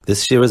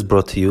This year is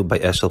brought to you by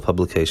Eshel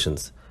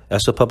Publications.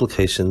 Eshel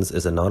Publications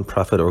is a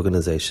non-profit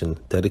organization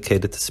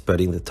dedicated to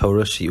spreading the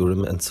Torah,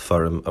 Shiurim, and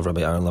Sefarim of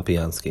Rabbi Aaron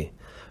Lapiansky.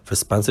 For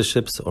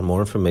sponsorships or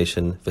more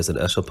information, visit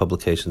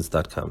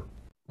eshelpublications.com.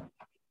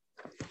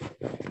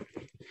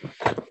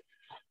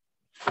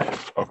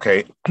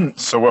 Okay,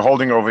 so we're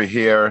holding over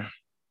here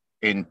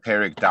in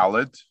Perek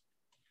Dalet.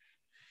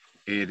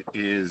 It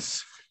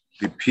is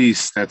the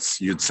piece that's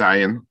Yud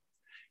Zayin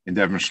in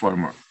Devin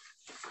Shleima.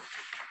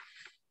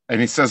 And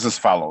he says as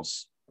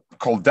follows: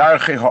 Kol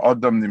darchei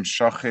ha'adam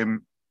nimshachim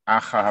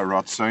acha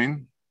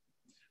haratzain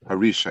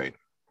harishain.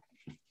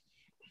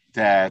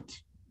 That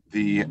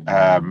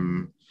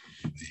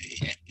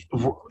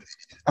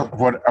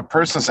what a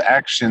person's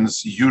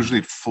actions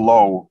usually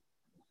flow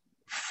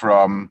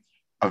from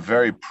a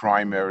very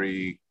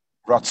primary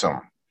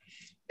ratzon.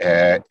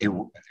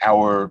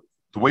 The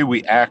way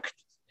we act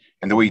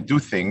and the way we do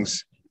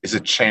things is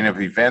a chain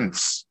of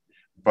events,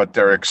 but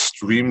they're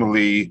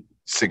extremely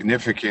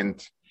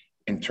significant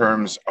in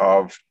terms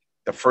of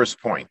the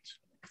first point.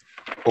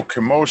 And the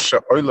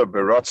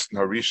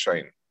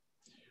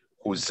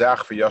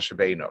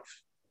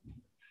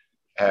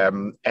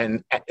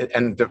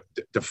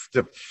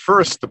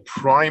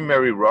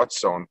primary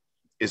ratzon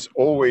is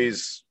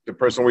always, the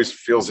person always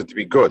feels it to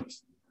be good,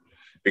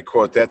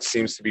 because that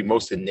seems to be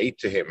most innate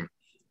to him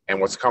and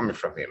what's coming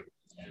from him.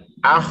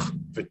 Ach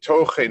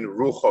v'tochen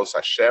ruchos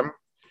Hashem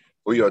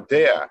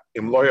u'yodea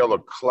im lo yolo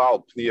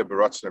klal pniya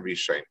b'ratzon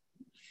harishain.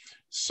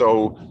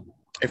 So,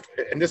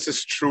 and this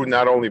is true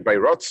not only by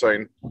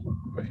ratzon,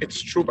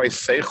 it's true by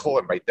seichel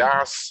and by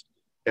das.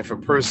 If a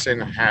person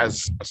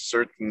has a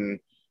certain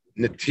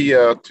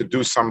netiya to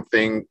do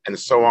something and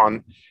so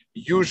on,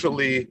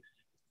 usually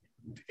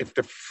if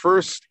the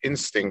first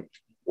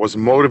instinct was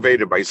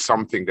motivated by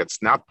something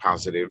that's not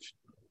positive,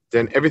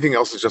 then everything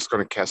else is just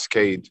going to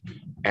cascade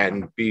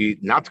and be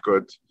not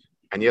good.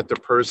 And yet the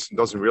person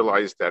doesn't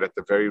realize that at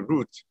the very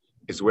root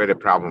is where the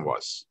problem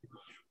was.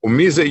 And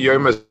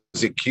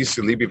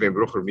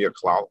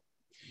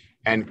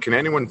can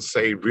anyone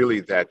say really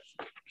that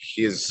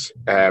his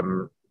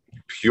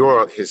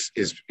pure, his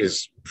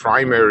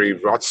primary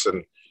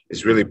ratzon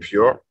is really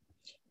pure?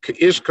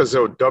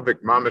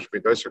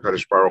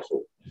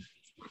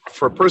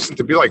 For a person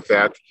to be like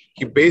that,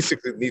 he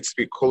basically needs to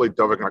be koli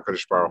dovek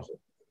HaKadosh Baruch Hu.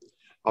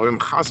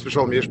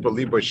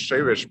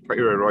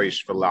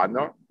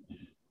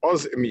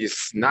 Oz im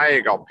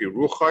yisnaeg al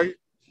piruchai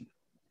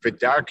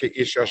v'darke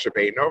isha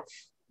shebeinov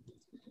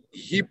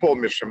yipol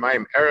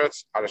mishamayim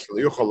eretz arash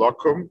liyuchal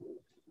lakum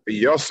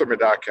v'yosem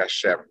medarke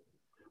Hashem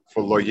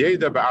v'lo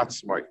yeda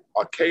ba'atzmai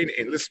al kein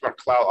ein lisma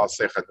klal al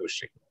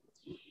sechadushi.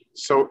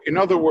 So, in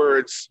other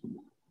words,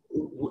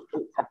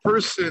 a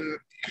person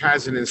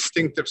has an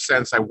instinctive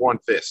sense, I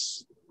want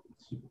this,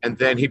 and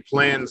then he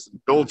plans,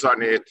 builds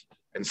on it,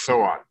 and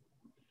so on.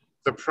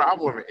 The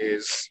problem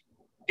is,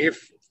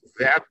 if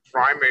that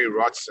primary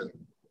ratzon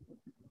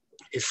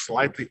is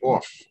slightly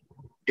off,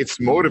 it's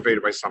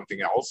motivated by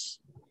something else,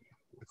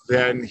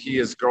 then he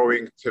is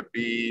going to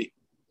be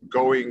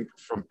going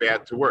from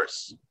bad to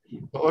worse.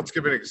 But let's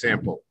give an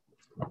example.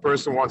 A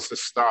person wants to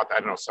start, I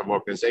don't know, some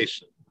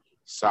organization,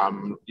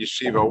 some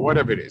yeshiva,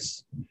 whatever it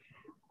is.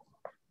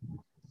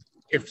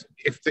 If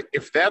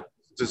that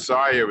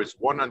desire is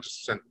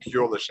 100%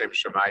 pure l'shem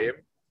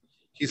shamayim,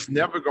 he's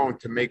never going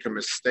to make a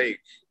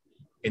mistake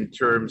in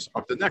terms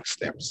of the next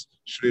steps.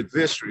 Should we do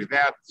this, should we do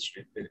that,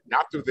 should we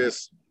not do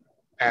this?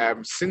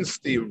 Since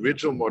the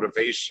original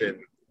motivation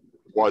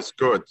was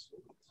good,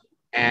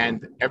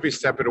 and every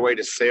step of the way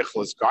the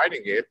seichel is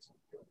guiding it,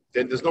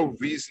 then there's no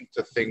reason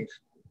to think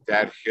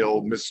that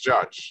he'll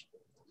misjudge.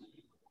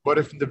 But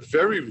if in the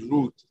very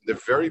root, the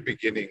very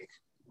beginning,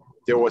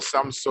 there was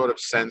some sort of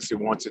sense he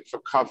wants it for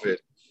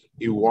covet,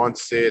 he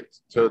wants it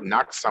to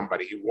knock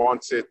somebody, he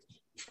wants it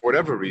for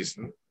whatever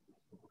reason,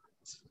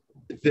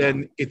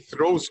 then it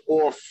throws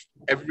off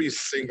every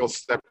single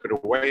step of the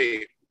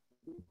way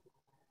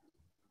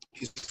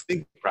his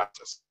thinking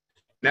process.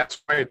 And that's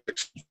why it's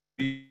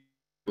extremely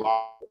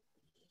long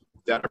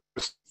that a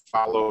person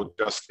follow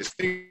just his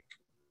thinking,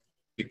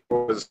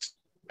 because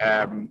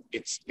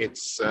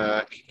he's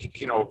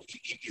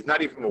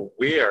not even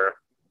aware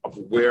of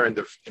where in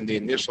the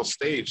initial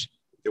stage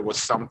there was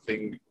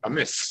something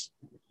amiss.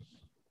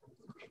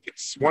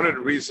 It's one of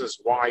the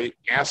reasons why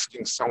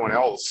asking someone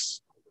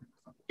else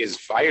is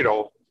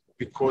vital,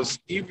 because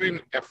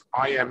even if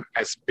I am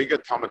as big a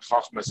Talmid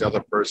Chacham as the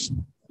other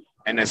person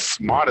and as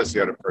smart as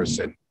the other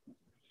person,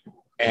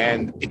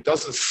 and it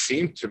doesn't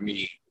seem to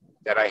me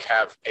that I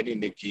have any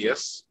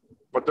negias,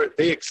 but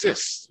they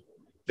exist.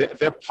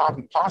 They're part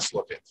and parcel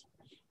of it.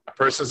 A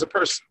person is a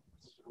person.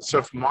 So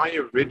if my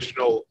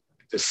original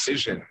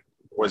decision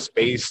was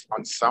based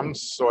on some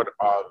sort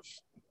of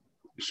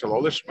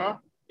shalolishma,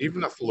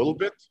 even a little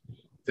bit,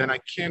 then I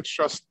can't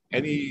trust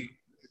any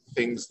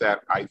things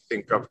that I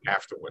think of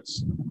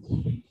afterwards.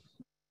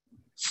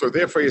 So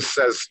therefore he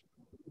says,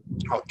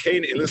 Al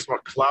kain ilisma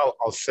klal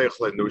al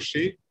seichel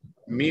enushi,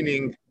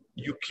 meaning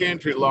you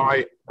can't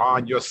rely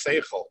on your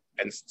seichel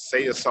and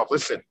say yourself,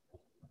 listen,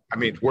 I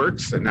mean, it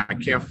works, and I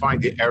can't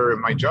find the error in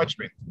my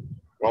judgment.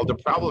 Well, the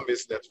problem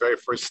is that very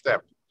first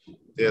step.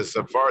 There's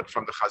a word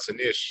from the Chazon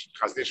Ish.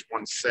 Chazon Ish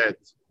once said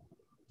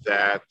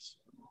that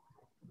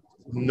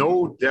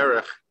no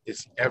derech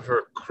is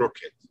ever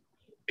crooked.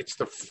 It's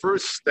the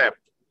first step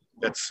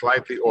that's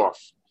slightly off.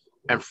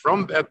 And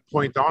from that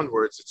point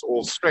onwards, it's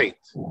all straight.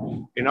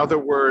 In other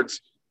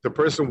words, the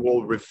person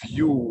will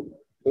review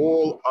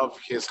all of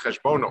his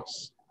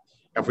cheshbonos.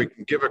 If we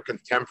can give a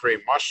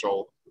contemporary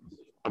mashal,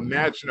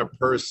 imagine a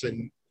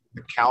person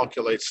that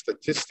calculates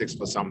statistics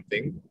for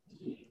something,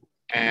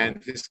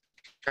 and this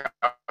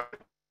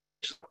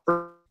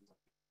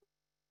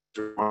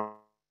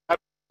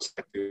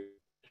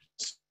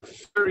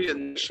very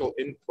initial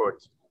input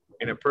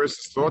in a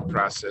person's thought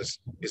process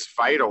is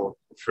vital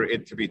for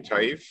it to be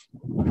taif,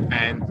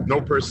 and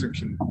no person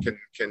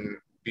can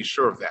be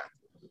sure of that.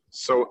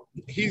 So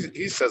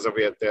he says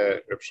over at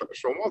the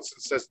Shlomo Woltzin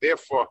says,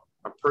 therefore,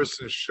 a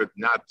person should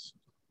not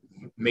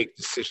make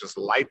decisions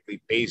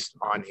lightly based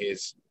on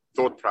his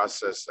thought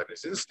process and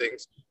his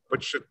instincts,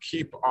 but should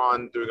keep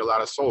on doing a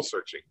lot of soul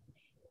searching.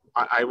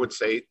 I would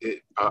say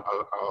a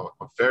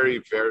very,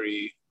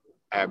 very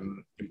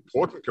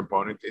important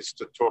component is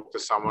to talk to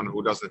someone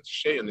who doesn't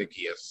share in the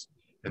gears,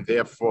 and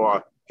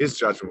therefore his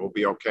judgment will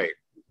be okay.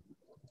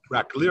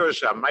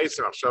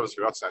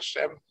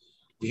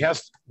 He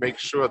has to make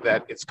sure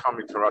that it's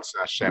coming from Ratzon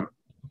Hashem.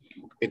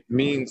 It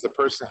means the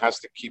person has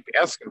to keep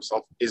asking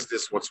himself, is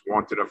this what's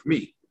wanted of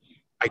me?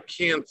 I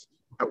can't,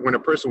 when a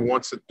person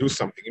wants to do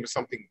something, even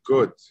something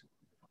good,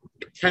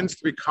 it tends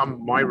to become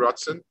my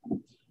Ratzon,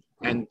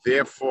 and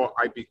therefore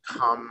I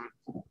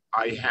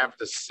have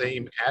the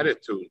same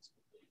attitude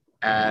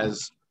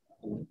as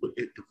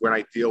when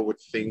I deal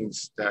with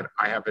things that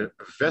I have a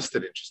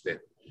vested interest in.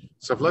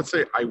 So if, let's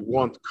say I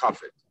want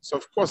kavod, so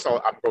of course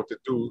I'm going to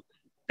do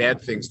bad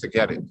things to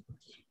get it.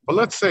 But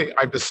let's say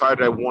I've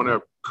decided I want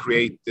to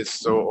create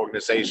this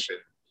organization,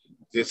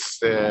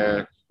 this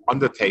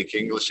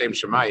undertaking, L'Shem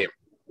Shemayim.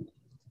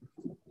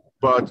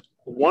 But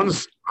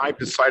once I've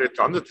decided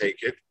to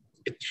undertake it,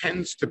 it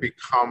tends to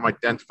become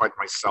identified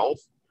myself,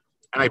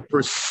 and I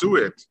pursue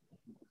it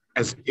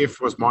as if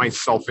it was my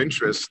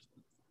self-interest,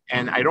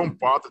 and I don't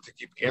bother to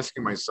keep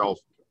asking myself,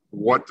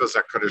 what does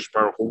HaKadosh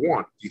Baruch Hu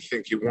want? Do you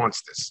think he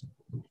wants this?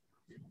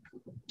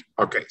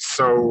 Okay,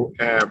 so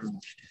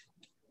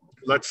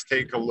let's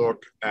take a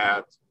look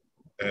at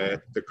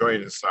the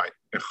Goyen inside,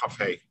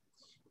 Chafei.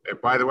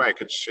 By the way, I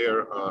could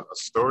share a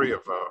story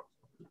of a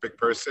big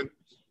person.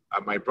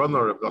 My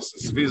brother,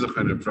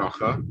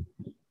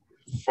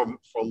 for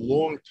a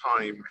long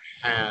time,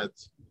 had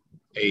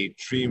a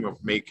dream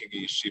of making a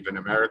yeshiva in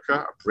America,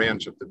 a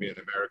branch of the Mir in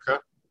America.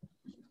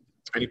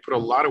 And he put a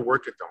lot of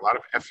work into it, a lot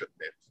of effort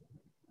in it,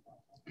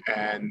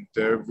 and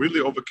really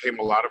overcame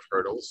a lot of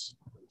hurdles.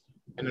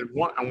 And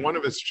on one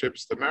of his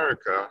trips to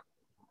America,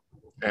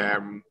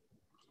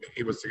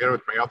 he was together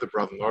with my other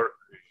brother-in-law,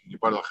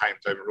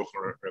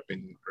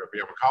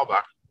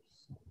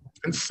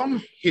 and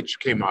some hitch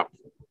came up.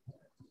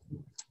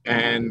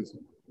 And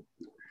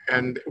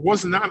it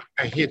was not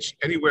a hitch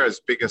anywhere as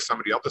big as some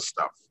of the other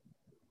stuff.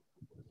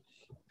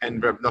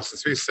 And Reb Nosson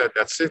Tzvi said,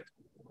 that's it,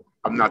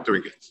 I'm not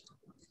doing it.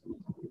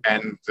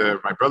 And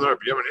my brother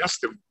Rabbi Yemen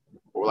asked him,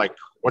 well, like,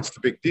 what's the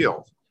big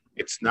deal?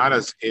 It's not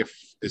as if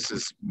this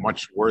is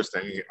much worse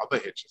than any other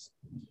hitches.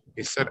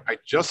 He said, I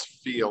just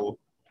feel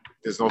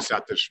there's no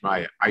Siyata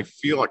Shmaya. I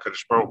feel like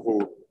HaKadosh Baruch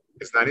Hu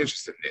is not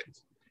interested in it.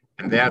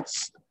 And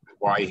that's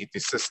why he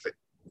desisted.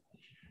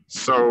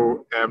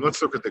 So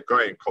let's look at the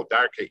Goyen, Kol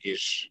Darkei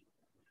Ish.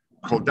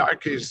 Kol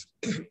Darkei Ish,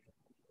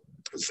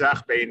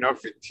 Zach Be'inov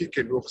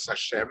V'tiken Ruchs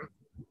Hashem,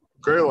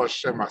 Goyel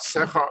Hashem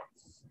Asecha,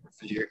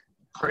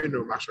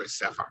 V'yikoinu Mashvei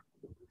Secha.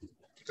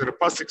 So the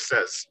Pasuk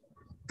says,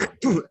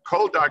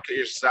 Kol Darkei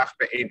Ish Zach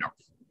Be'inov.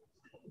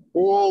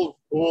 All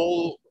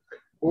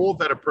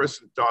that a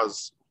person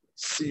does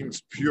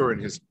seems pure in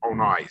his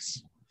own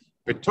eyes.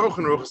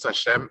 V'tochen Ruchs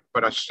Hashem,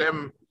 but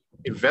Hashem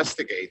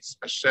investigates,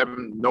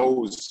 Hashem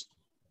knows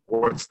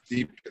what's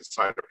deep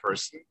inside a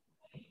person.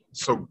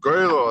 So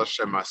Goyel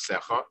Hashem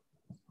Asecha,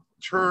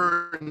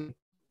 turn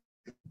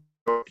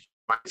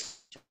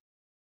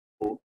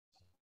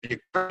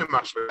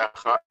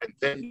and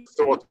then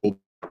thought will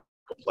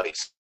take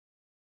place.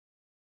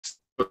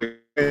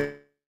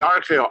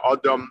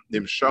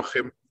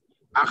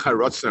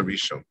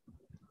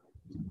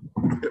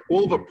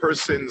 All the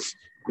person's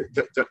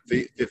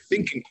the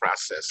thinking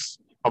process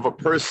of a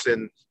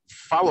person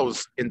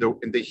follows in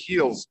the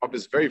heels of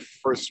his very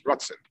first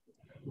ratzon.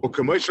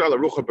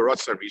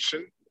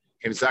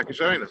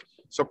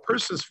 So a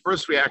person's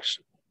first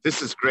reaction,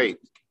 this is great,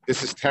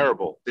 this is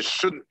terrible, this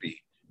shouldn't be,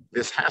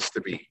 this has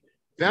to be.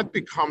 That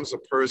becomes a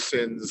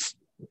person's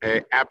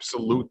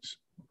absolute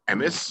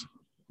emes.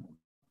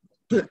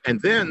 And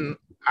then,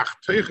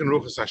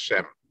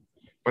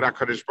 but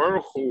HaKadosh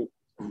Baruch Hu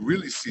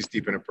really sees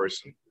deep in a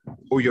person.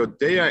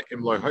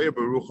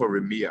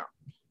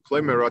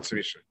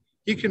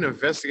 He can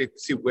investigate to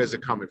see where's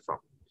it coming from.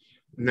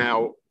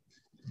 Now,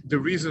 the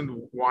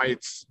reason why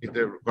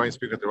they're going to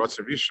speak at the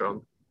Ratzon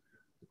Rishon,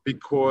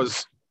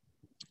 because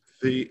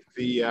the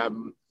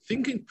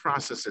thinking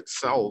process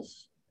itself,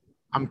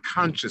 I'm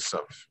conscious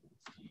of,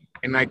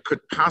 and I could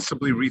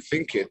possibly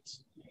rethink it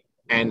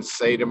and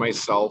say to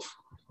myself,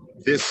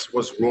 this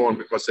was wrong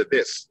because of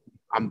this.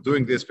 I'm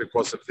doing this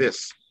because of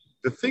this.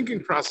 The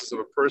thinking process of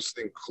a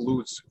person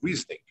includes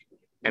reasoning,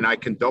 and I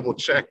can double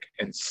check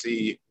and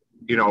see,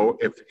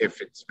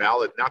 if it's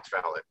valid, not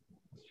valid.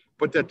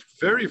 But that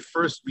very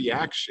first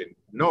reaction,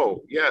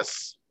 no,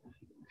 yes,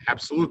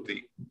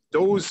 absolutely.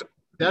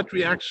 That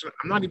reaction,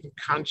 I'm not even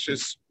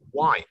conscious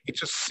why. It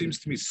just seems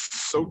to me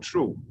so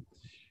true.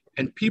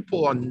 And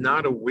people are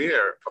not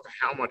aware of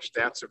how much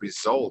that's a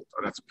result,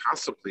 or that's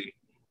possibly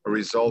a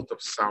result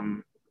of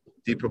some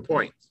deeper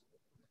point.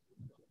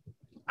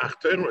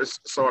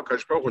 So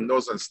Akash Baruch Hu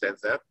knows and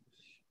understands that.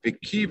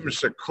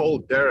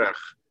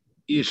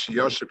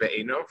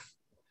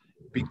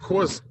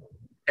 Because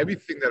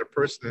everything that a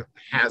person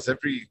has,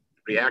 every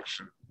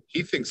reaction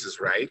he thinks is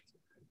right,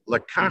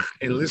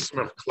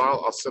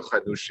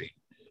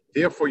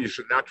 therefore you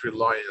should not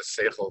rely on your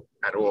seichel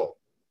at all.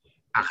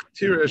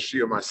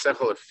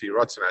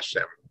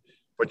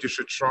 But you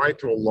should try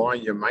to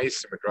align your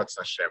ma'asim with Ratzon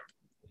Hashem.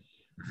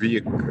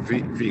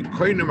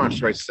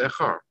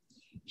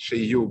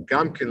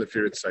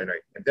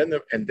 And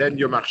then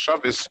your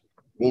machshavos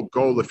will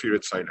go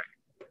lefirit Sinai.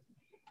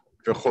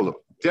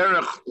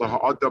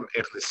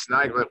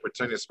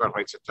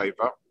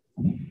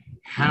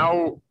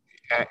 How?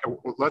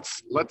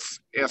 Let's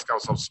ask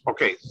ourselves.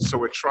 Okay, so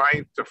we're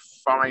trying to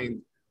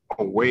find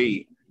a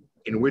way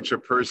in which a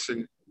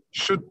person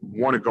should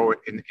want to go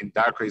in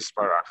Darkei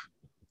Sparach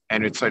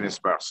and it's in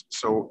Sparach.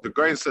 So the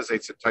guy says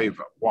it's a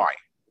taiva. Why?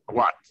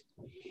 What?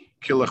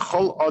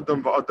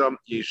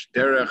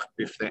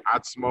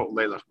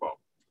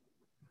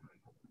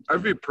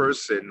 Every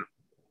person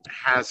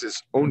has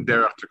his own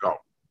derech to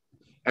go.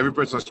 Every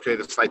person is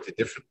created slightly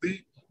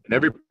differently, and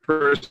every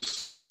person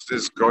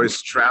is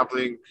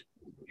traveling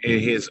in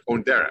his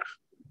own derech.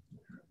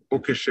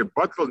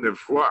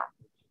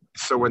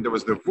 So when there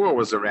was Nevuah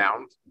was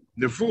around,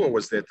 Nevuah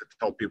was there to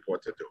tell people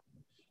what to do.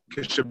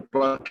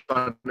 Nevuah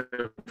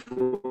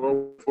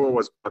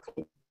was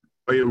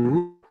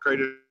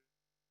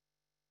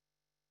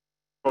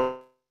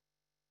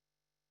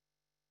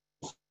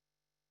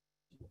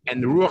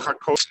and Ruach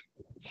HaKodesh,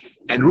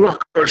 and Ruach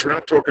HaKodesh, we're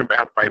not talking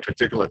about by a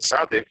particular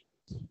tzaddik.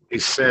 He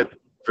said,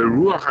 the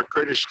Ruach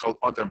HaKodesh chal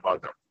adam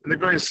b'adam. And the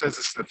guy says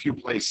this in a few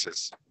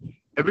places.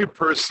 Every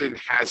person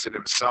has in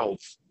himself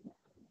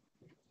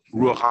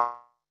Ruach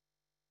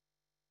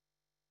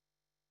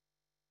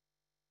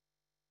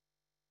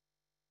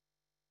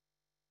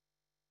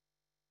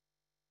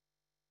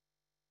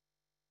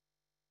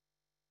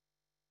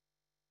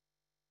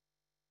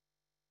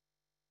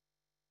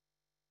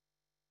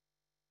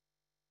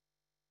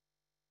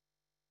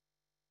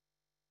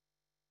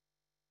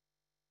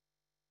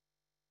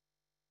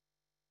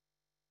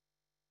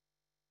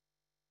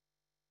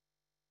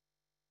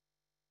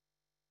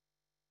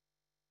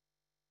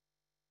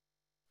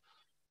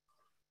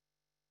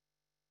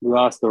We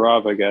lost the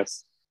Rav, I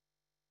guess.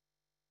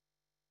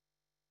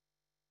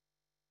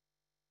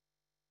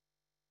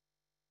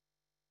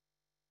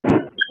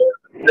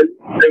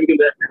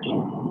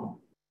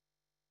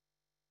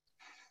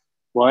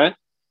 What?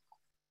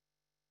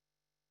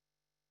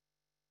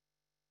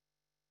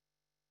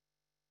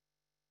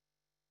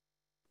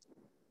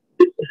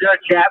 Is there a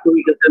chat where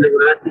we can send a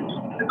message?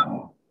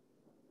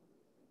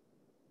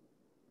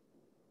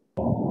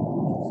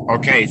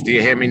 Okay, do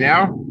you hear me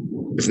now?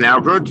 Is now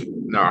good?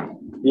 No.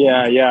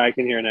 Yeah, I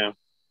can hear now.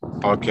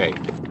 Okay.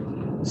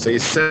 So he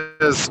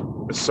says,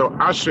 so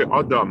Asher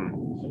Adam,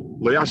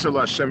 Lo Yashar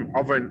Hashem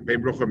Oven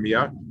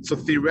Be'Ruchamiyah. So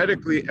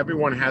theoretically,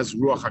 everyone has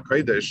Ruach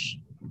HaKodesh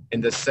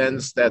in the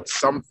sense that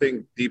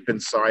something deep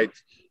inside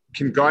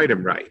can guide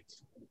him right.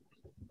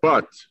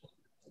 But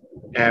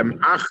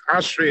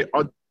Asher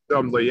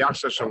Adam Lo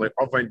Yashar Hashem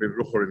Oven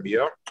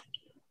Be'Ruchamiyah.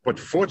 But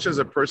fortunate is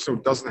a person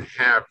who doesn't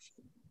have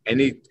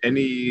any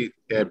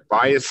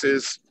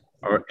biases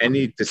or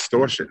any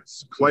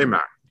distortions.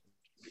 Shleima.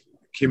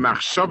 Ki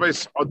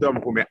machshavos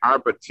adam hu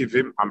me'arba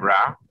tivim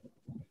amra,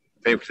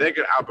 ve'im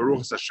k'neged arba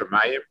ruchos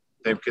hashamayim,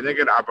 ve'im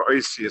k'neged arba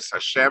oisius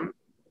Hashem,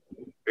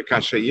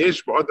 v'kasher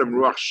yesh ba'adam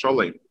ruach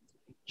sholem,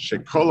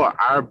 shekol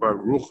ha'arba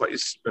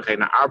ruchos v'chein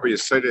ha'arba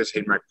yesodes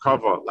hein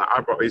merkava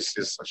la'arba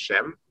oisius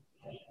Hashem,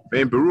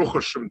 ve'im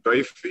beruchos shum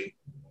doifi,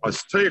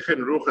 os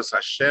toichen ruchos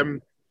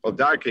Hashem, al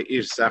darke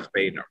ish zach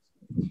beinav.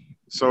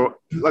 So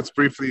let's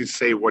briefly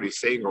say what he's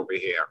saying over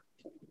here.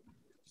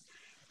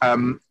 A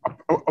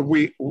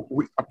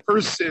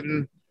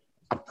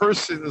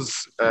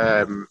person's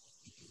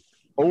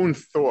own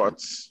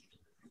thoughts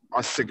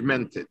are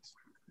segmented.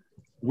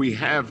 We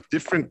have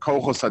different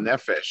kochos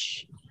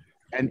hanefesh,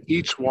 and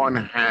each one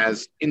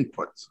has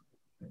input.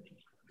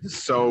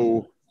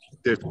 So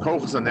the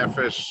kochos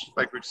hanefesh,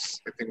 like I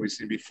think we've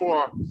seen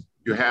before,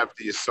 you have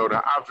the Yesod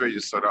ha'aver,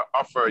 Yesod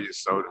ha'afer,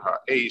 Yesod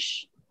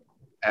ha'esh,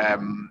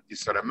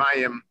 Yesod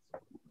ha'mayim.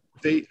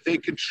 They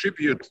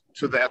contribute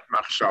to that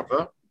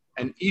machshava,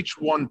 and each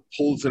one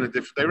pulls in a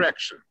different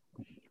direction.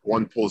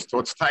 One pulls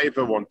towards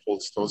Taiva, one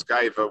pulls towards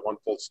Gaiva, one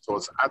pulls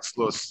towards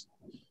Atzlus.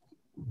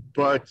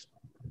 But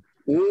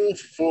all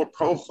four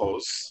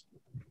kochos,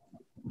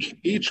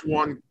 each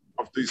one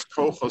of these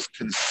kochos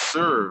can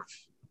serve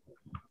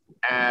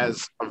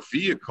as a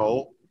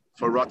vehicle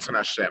for Ratzon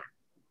Hashem.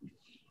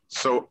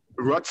 So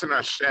Ratzon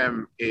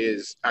Hashem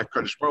is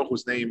HaKadosh Baruch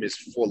Hu's name is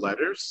 4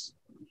 letters.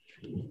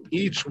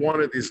 Each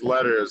one of these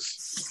letters,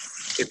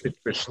 if it's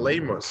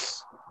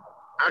Shleimus,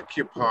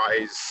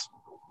 occupies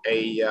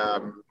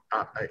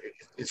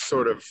it's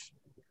sort of,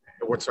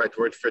 what's the right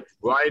word for it,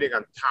 riding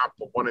on top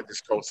of one of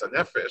these kochos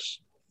nefesh,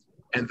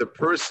 and the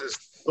person's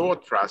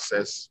thought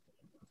process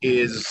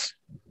is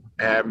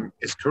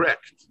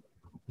correct.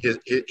 His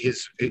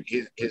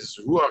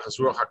ruach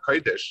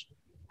hakodesh,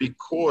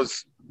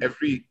 because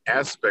every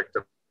aspect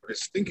of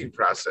his thinking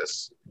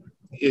process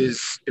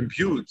is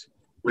imbued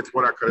with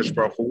what HaKadosh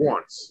Baruch Hu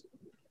wants.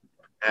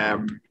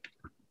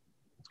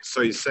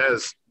 So he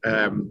says,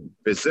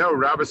 "V'zeu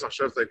rabbis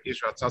achshav like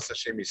ish v'atzas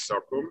Hashem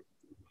yisakum,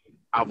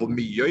 avol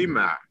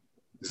miyoyma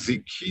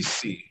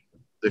zikisi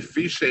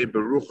lefi shei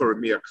berucha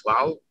r'mi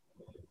klal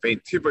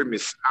ve'intivay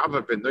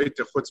mis'ava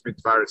b'noite chutz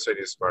mitvar etzei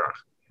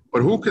yisbarach."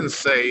 But who can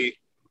say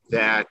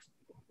that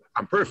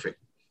I'm perfect?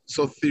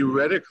 So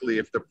theoretically,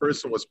 if the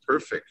person was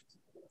perfect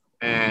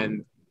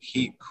and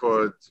he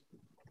could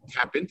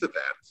tap into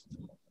that,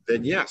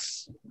 then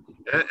yes.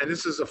 And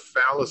this is a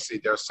fallacy.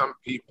 There are some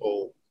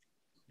people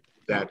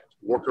that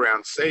walk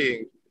around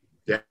saying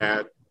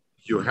that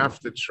you have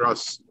to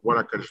trust what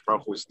HaKadosh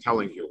Baruch Hu is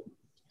telling you.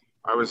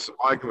 I was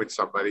arguing with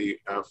somebody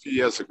a few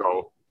years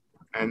ago,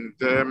 and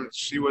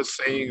she was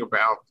saying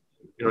about,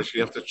 you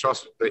have to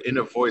trust the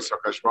inner voice of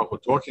HaKadosh Baruch Hu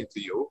talking to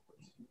you.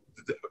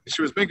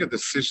 She was making a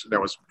decision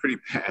that was pretty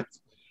bad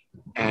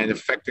and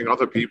affecting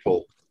other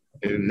people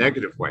in a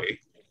negative way.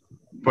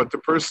 But the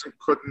person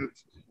couldn't,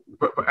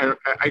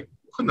 I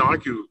couldn't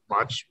argue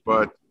much,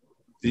 but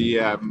the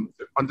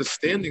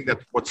understanding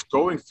that what's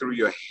going through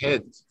your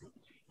head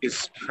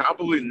is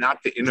probably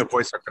not the inner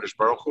voice of HaKadosh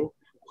Baruch Hu,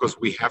 because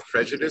we have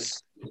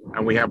prejudice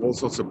and we have all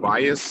sorts of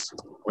bias.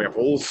 We have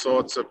all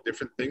sorts of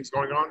different things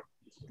going on.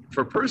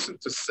 For a person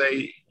to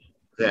say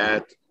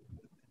that,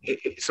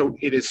 so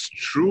it is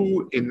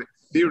true in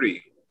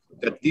theory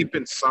that deep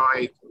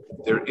inside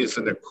there is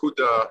an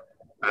akuda,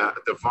 a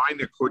divine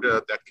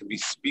akuda that can be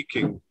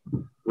speaking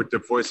with the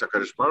voice of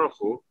HaKadosh Baruch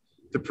Hu.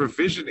 The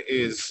provision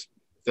is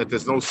that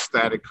there's no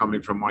static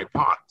coming from my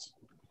pot.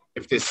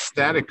 If there's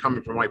static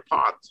coming from my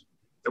pot,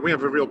 then we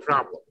have a real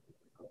problem.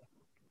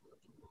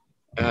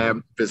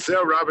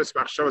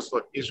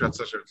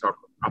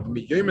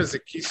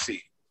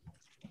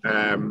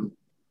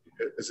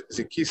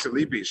 Zikisi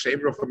libi,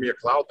 shem rocha mi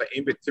aklal,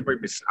 be'em betiboy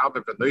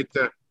mis'ave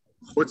v'noite,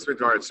 chutz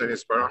midvar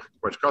etzenis barach,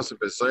 which calls it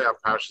bezoya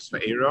parshas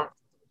ve'era,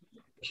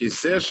 ki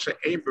zeh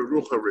she'em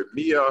berucha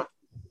remia,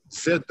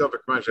 zeh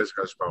dovek manches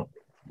HaKadosh Baruch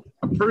Hu.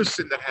 A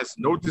person that has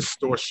no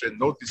distortion,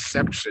 no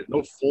deception,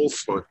 no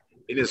falsehood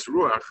in his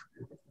ruach,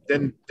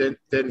 then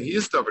he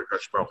is dovek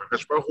HaKadosh Baruch Hu.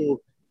 HaKadosh Baruch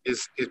Hu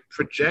it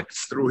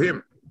projects through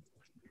him.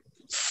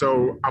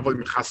 So, avol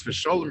michas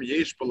v'sholem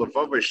yesh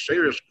b'levavay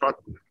sheirish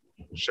katan,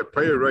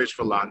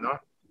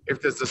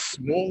 if there's the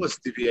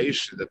smallest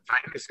deviation, the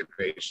tiniest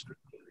deviation,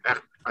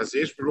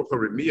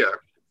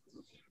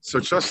 so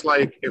just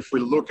like if we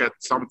look at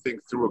something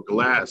through a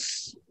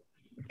glass,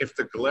 if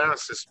the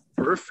glass is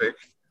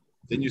perfect,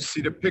 then you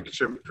see the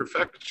picture in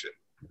perfection.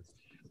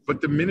 But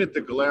the minute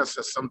the glass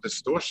has some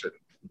distortion,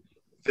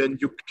 then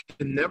you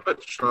can never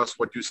trust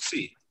what you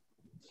see.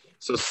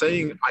 So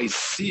saying I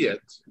see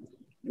it,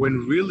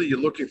 when really you're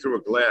looking through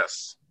a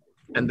glass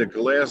and the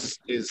glass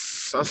is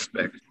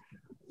suspect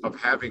of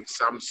having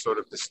some sort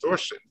of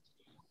distortion,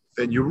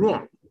 then you're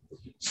wrong.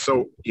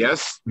 So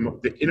yes,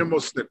 the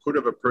innermost nakud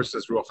of a person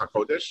is Ruach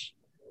HaKodesh,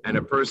 and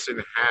a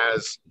person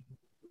has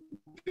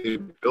the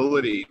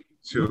ability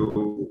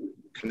to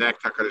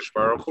connect HaKadosh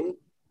Baruch Hu,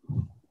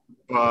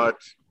 but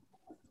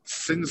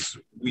since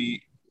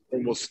we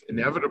almost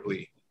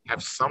inevitably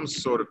have some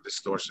sort of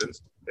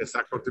distortions, it's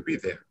not going to be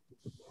there.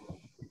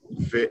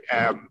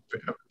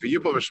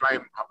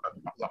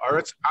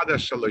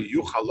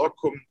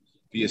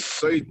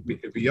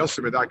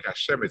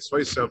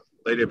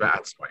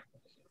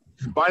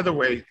 By the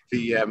way,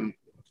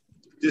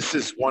 this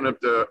is one of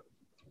the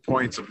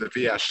points of the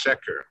Via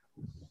Sheker.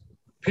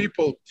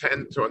 People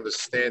tend to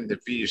understand the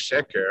Via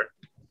Sheker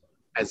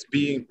as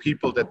being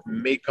people that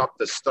make up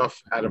the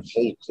stuff out of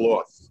whole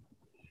cloth.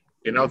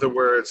 In other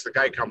words, the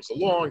guy comes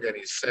along and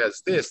he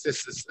says this,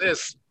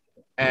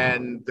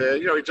 and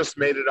he just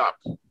made it up.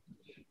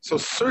 So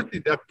certainly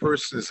that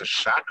person is a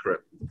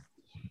shakran,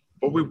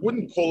 but we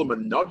wouldn't call him a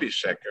Navi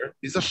Sheker.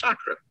 He's a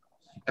shakran.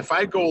 If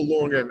I go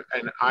along and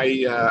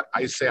I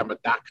say I'm a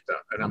doctor,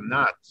 and I'm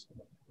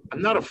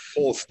not a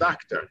false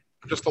doctor.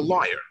 I'm just a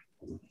liar.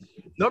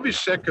 Navi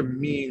Sheker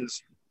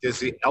means there's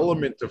the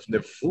element of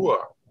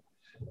nevuah,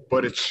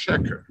 but it's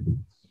Sheker.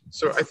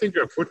 So I think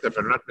Rav Hutner, if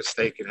I'm not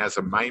mistaken, has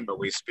a maimah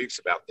where he speaks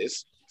about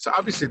this. So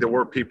obviously there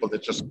were people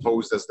that just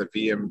posed as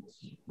Nevi'im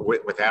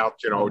without,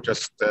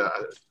 just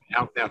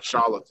out-and-out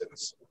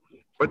charlatans.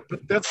 But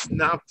that's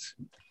not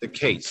the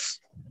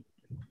case.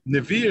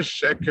 Nevi'ah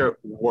Sheker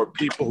were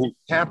people who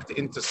tapped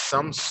into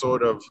some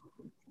sort of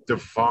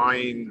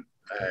divine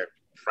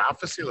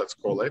prophecy, let's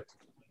call it,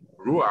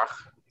 Ruach,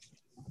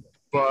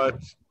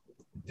 but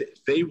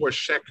they were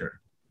Sheker.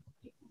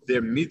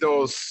 Their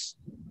midos,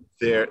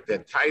 their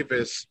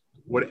taivas,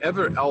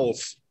 whatever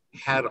else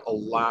had a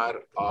lot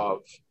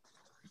of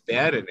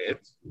bad in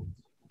it,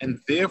 and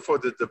therefore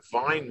the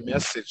divine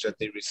message that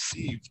they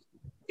received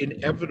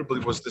inevitably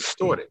was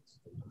distorted.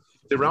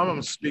 The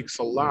Rambam speaks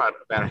a lot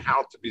about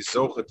how to be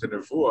zocha to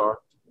nevuah.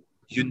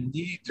 You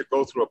need to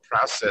go through a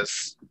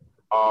process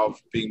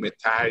of being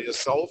metayah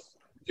yourself,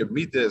 your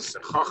midas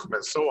and chachma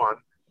and so on,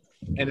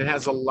 and it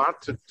has a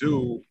lot to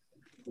do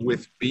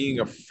with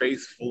being a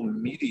faithful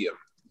medium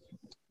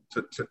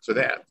to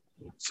that.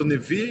 So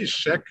Nevi'ah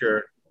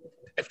Sheker,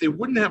 if they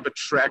wouldn't have a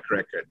track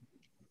record,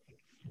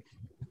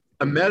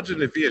 imagine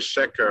Nevi'ah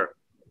Sheker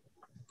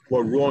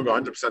were wrong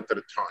 100% of the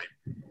time.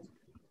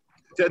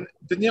 Then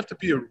you have to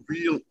be a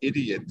real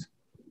idiot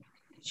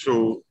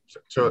to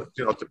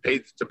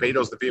pay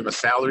those Nevi'im a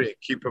salary and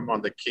keep them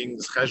on the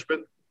king's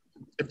cheshbon.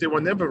 If they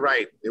were never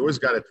right, they always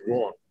got it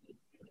wrong.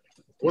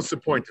 What's the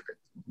point of it?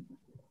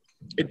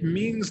 It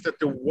means that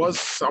there was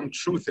some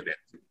truth in it.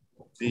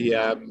 The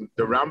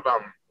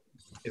Rambam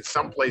in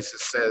some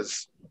places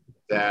says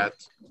that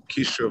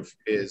Kishuv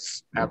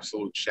is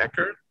absolute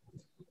sheker,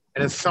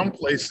 and in some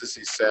places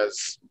he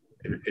says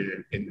in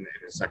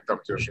his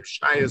Akdam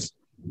Shayas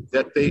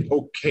that they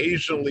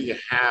occasionally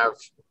have,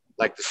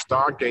 like the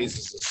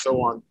stargazers and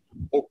so on,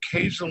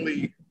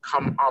 occasionally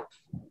come up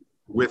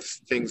with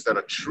things that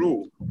are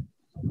true,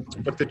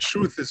 but the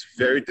truth is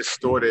very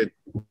distorted.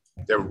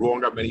 They're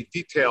wrong on many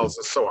details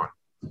and so on.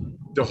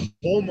 The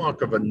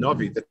hallmark of a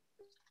Navi that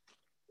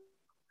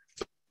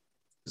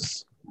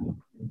is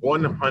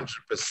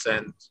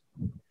 100%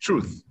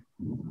 truth.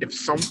 If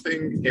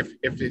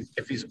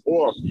he's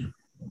off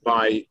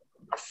by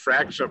a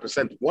fraction of a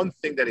percent, one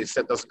thing that he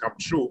said doesn't come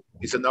true,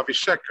 he's a Navi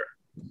Sheker.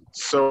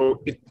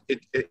 So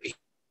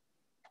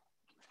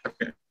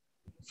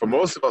for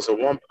most of us, a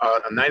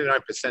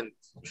 99%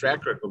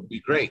 track record would be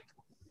great.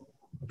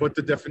 But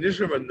the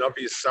definition of a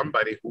Navi is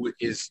somebody who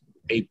is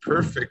a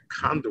perfect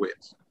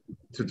conduit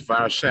to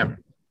Dvar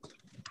Hashem.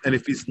 And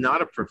if he's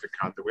not a perfect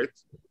conduit,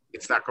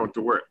 it's not going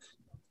to work.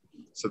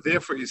 So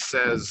therefore he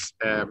says,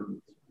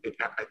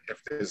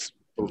 if there's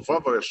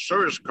Bulvava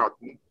Shurish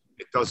cotton,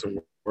 it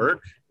doesn't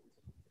work.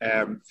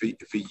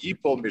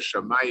 V'yipol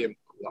mishamayim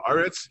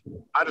la'aretz,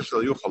 adish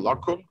l'yuchal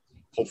lakum,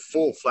 he'll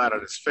fall flat on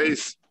his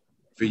face.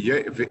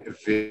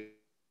 V'yosser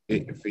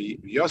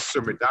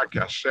medaki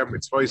Hashem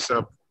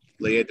mitzvoisa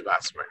le'ed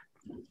v'atzmai.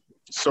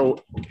 So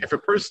if a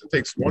person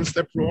takes one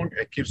step wrong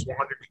and keeps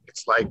wandering,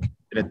 it's like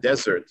in a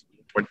desert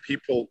when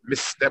people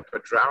misstep a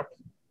drop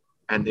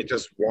and they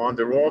just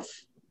wander off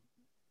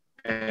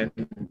and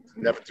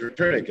never to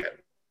return again.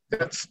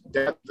 That's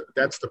the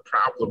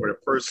problem with a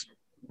person.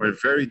 We're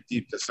very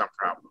deep to some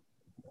problem.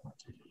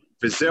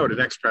 Vizeo, the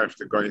next paragraph,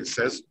 the Goyen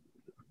says,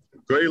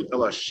 Goyel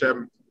el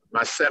Hashem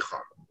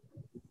masecha.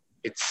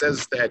 It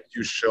says that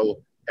you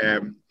shall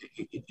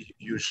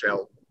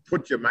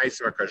put your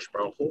ma'asim HaKadosh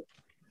Baruch Hu.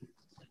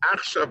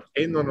 Achshav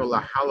einon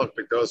lahalach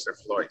b'dos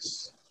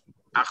eflois.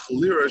 Ach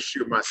lirash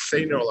yu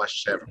maseinu el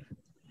Hashem.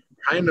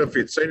 Hainu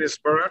v'yitzonis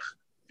barach.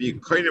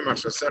 V'yikoinim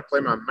ashasech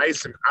lema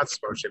ma'asim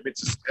atzmam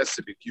shemitzis ese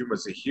b'kiyum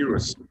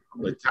azehirus.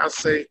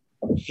 L'tasei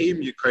heim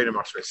yikoinim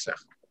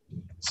ashasech.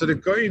 So the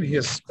Goyen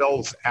here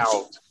spells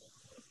out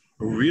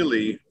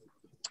really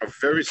a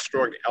very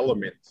strong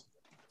element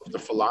of the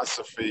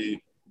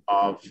philosophy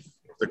of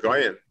the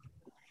Goyen,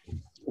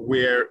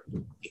 where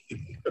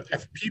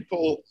if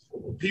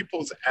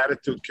people's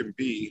attitude can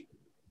be,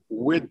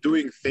 we're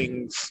doing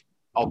things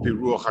al pi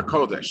ruach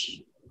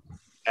hakodesh.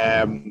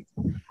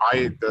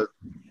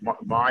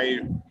 My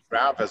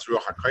Rav has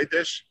ruach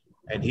hakodesh,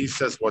 and he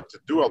says what to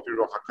do al pi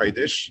ruach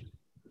hakodesh,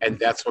 and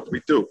that's what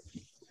we do.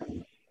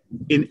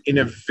 In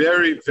a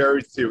very,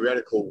 very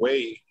theoretical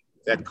way,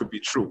 that could be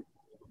true,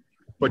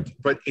 but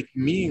it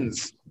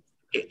means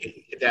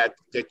that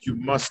you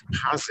must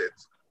posit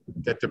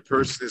that the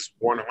person is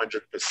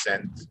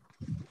 100%,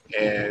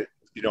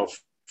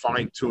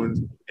 fine-tuned,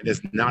 and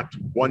there's not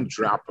one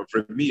drop of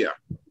remia.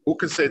 Who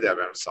can say that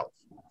about himself?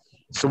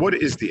 So what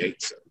is the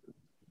Eitzah?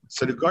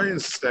 So the Goyen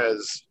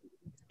says,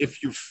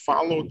 if you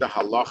follow the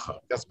halacha,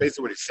 that's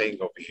basically what he's saying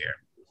over here.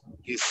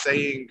 He's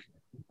saying,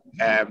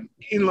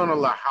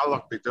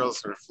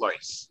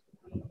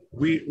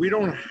 we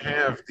don't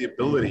have the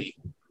ability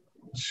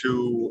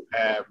to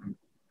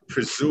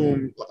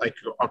presume, like,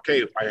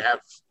 okay, I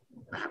have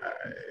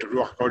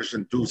Ruach Kodesh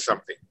and do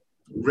something.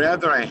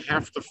 Rather, I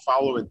have to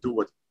follow and do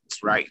what's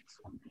right.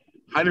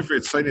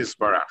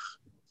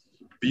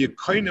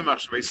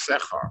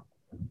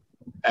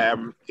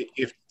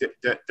 If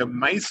the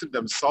mice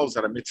themselves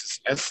that are mitzvahs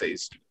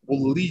essays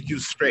will lead you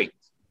straight.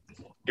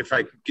 If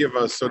I give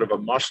a sort of a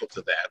muscle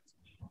to that,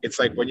 it's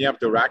like when you have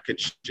the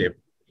rocket ship,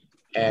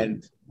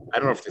 and I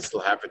don't know if they still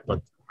have it,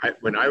 but I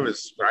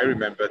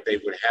remember they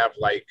would have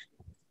like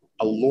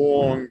a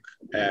long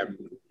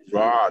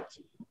rod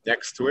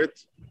next to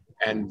it,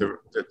 and the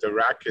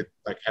racket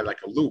had a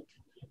loop,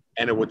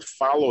 and it would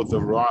follow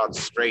the rod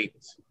straight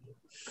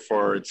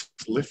for its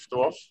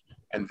liftoff,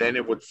 and then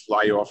it would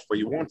fly off where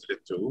you wanted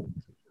it to,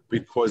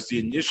 because the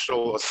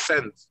initial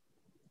ascent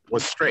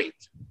was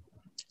straight.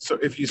 So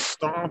if you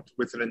start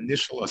with an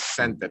initial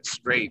ascent that's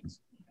straight,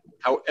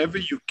 however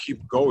you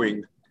keep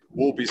going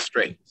will be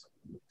straight.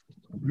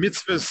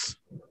 Mitzvahs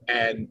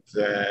and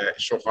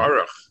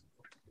Shoharach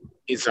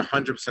is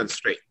 100%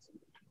 straight.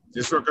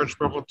 This is what Kodesh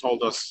Baruch Hu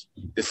told us.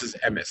 This is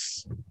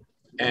emes,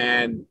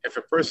 and if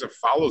a person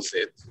follows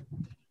it,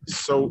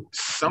 so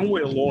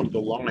somewhere along the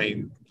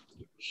line,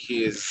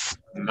 his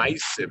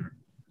maisim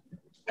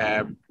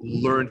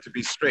learned to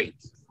be straight.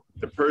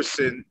 The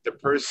person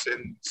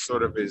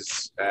sort of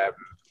is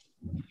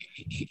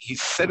he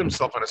set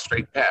himself on a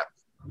straight path,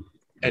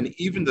 and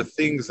even the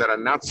things that are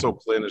not so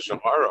clear in the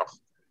Shoharach,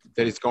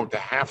 that he's going to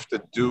have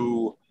to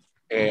do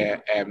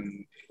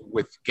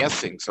with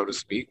guessing, so to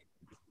speak,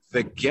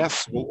 the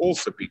guess will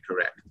also be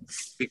correct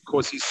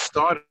because he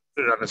started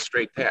on a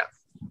straight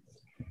path.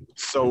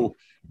 So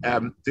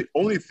the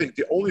only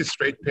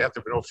straight path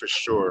that we know for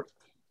sure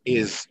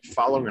is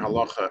following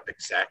halacha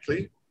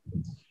exactly.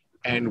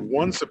 And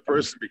once a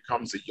person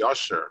becomes a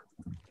yasher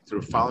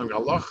through following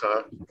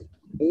halacha,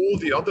 all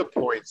the other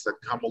points that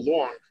come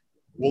along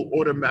will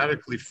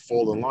automatically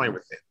fall in line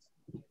with it.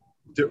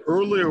 The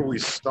earlier we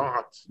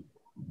start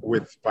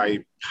by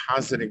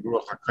positing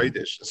Ruach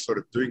HaKodesh and sort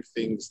of doing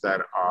things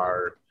that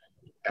are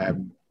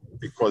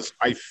because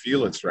I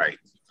feel it's right,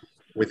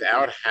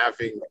 without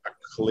having a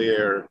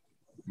clear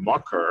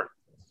makar,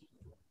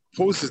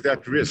 poses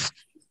that risk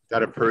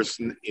that a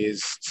person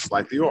is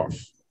slightly off.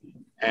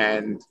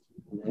 And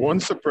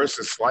once a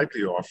person is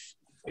slightly off,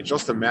 it's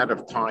just a matter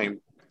of time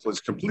until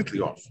it's completely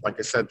off. Like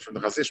I said from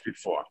the Chazish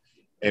before,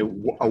 a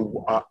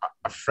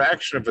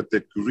fraction of a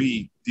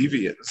degree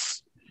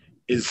deviance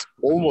is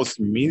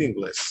almost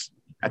meaningless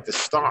at the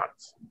start.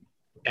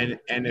 And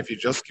if you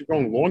just keep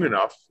going long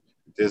enough,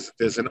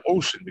 there's an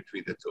ocean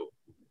between the two.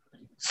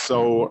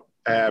 So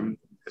that's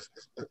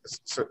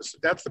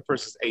the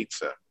person's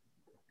eitzah.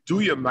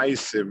 Do your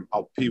maisim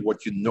al pi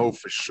what you know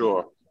for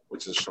sure,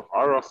 which is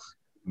shoharach,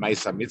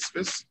 maisa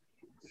mitzvahs.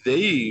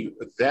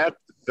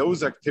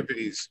 Those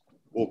activities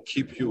will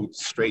keep you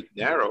straight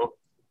and narrow,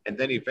 and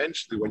then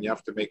eventually, when you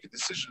have to make a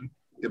decision,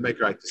 you'll make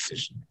the right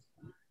decision.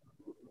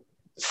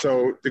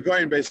 So the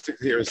guy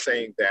basically here is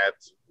saying that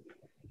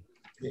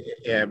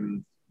a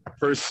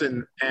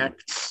person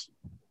acts.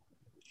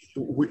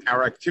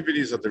 Our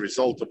activities are the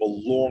result of a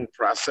long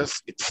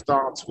process. It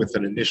starts with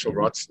an initial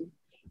ratzon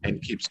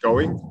and keeps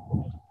going.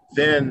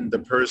 Then the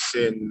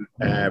person,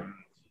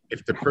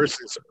 if the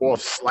person's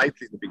off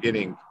slightly in the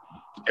beginning,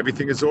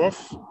 everything is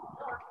off.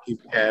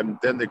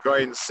 Then the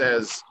Goyen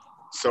says,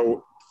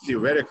 so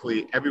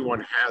theoretically, everyone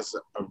has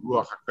a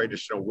Ruach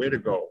HaKodesh to know where to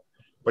go,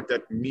 but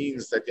that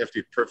means that you have to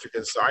be perfect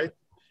inside.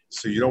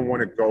 So you don't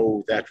want to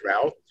go that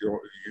route. You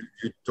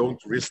don't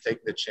risk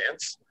taking the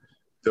chance.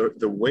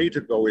 The way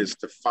to go is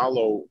to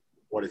follow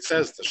what it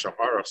says, the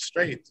Shoharach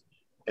straight,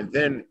 and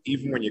then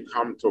even when you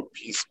come to a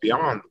piece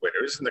beyond where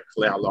there isn't a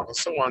clear halach and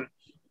so on,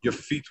 your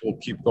feet will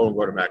keep going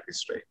automatically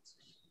straight.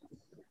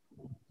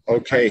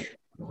 Okay.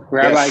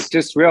 Rabbi, Yes.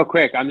 just real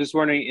quick, I'm just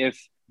wondering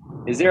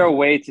is there a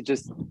way to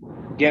just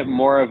get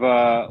more of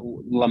a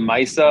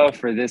lamaisa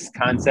for this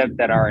concept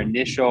that our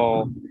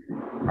initial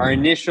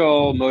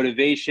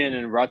motivation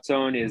and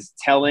ratzon is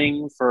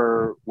telling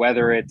for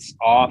whether it's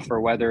off or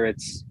whether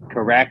it's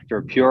correct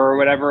or pure or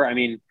whatever? I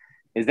mean,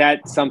 is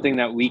that something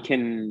that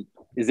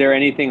is there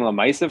anything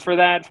lamaisa for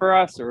that for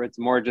us, or it's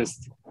more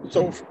just?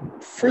 So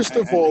first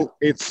of all,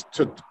 it's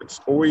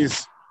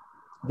always,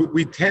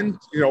 we tend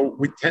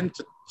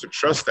to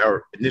trust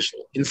our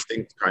initial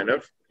instinct kind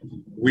of.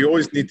 We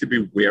always need to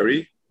be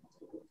wary.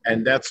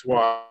 And that's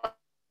why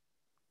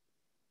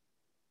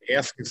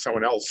asking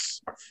someone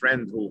else, a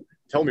friend who,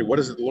 tell me, what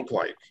does it look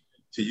like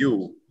to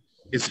you,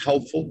 is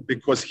helpful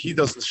because he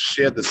doesn't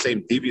share the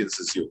same deviance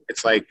as you.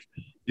 It's like,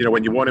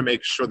 when you want to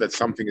make sure that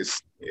something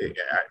is,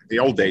 the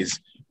old days,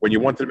 when you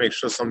wanted to make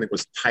sure something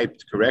was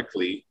typed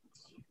correctly,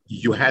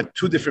 you had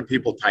two different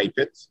people type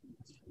it,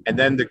 and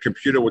then the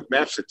computer would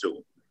match the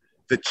two.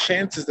 The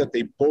chances that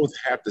they both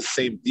have the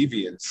same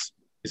deviance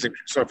is,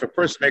 so if a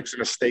person makes a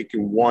mistake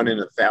in 1 in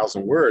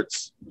 1,000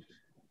 words,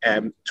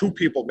 and two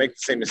people make the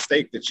same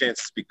mistake, the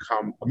chances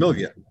become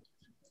 1,000,000.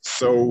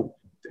 So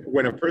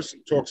when a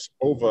person talks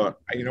over,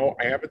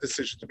 I have a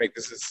decision to make,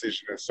 this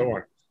decision and so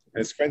on, and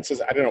his friend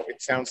says, I don't know,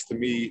 it sounds to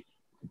me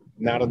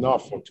not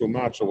enough or too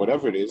much or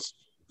whatever it is,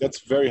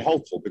 that's very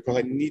helpful because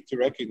I need to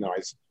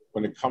recognize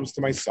when it comes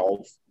to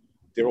myself,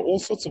 there are all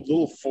sorts of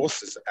little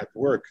forces at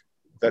work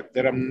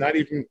that I'm not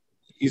even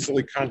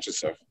easily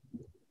conscious of.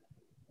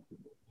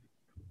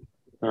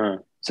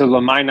 So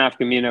lamai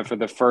nafkamina for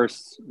the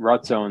first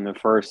ratzon, the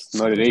first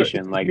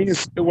motivation,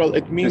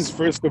 it means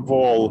first of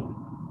all,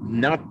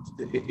 not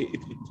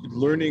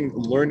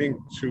learning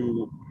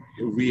to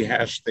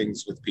rehash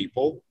things with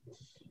people,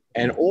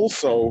 and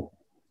also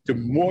the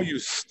more you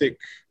stick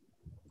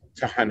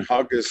to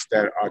hanhagas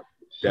that are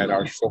that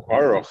are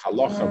shulchan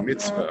halacha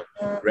mitzvah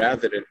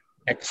rather than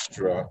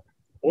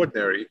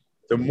extraordinary,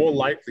 the more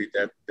likely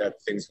that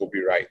things will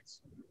be right.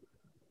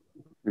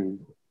 And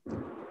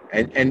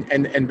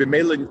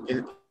b'meila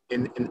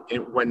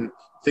when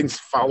things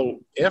follow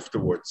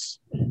afterwards,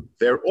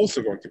 they're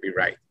also going to be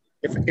right.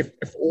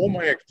 If all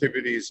my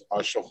activities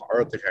are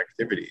shulchan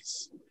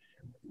activities,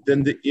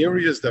 then the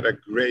areas that are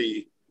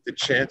gray, the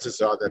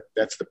chances are that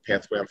that's the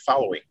pathway I'm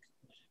following.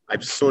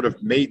 I've sort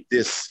of made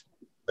this,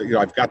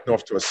 I've gotten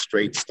off to a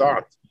straight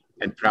start,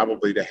 and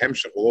probably the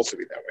hemshech will also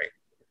be that way.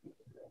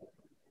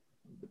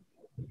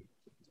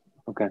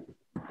 Okay.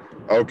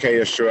 Okay,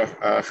 Yeshua.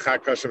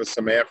 Chag Kosher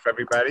v'sameach for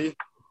everybody.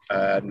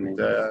 And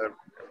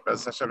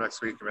Hashem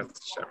next week.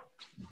 Hashem.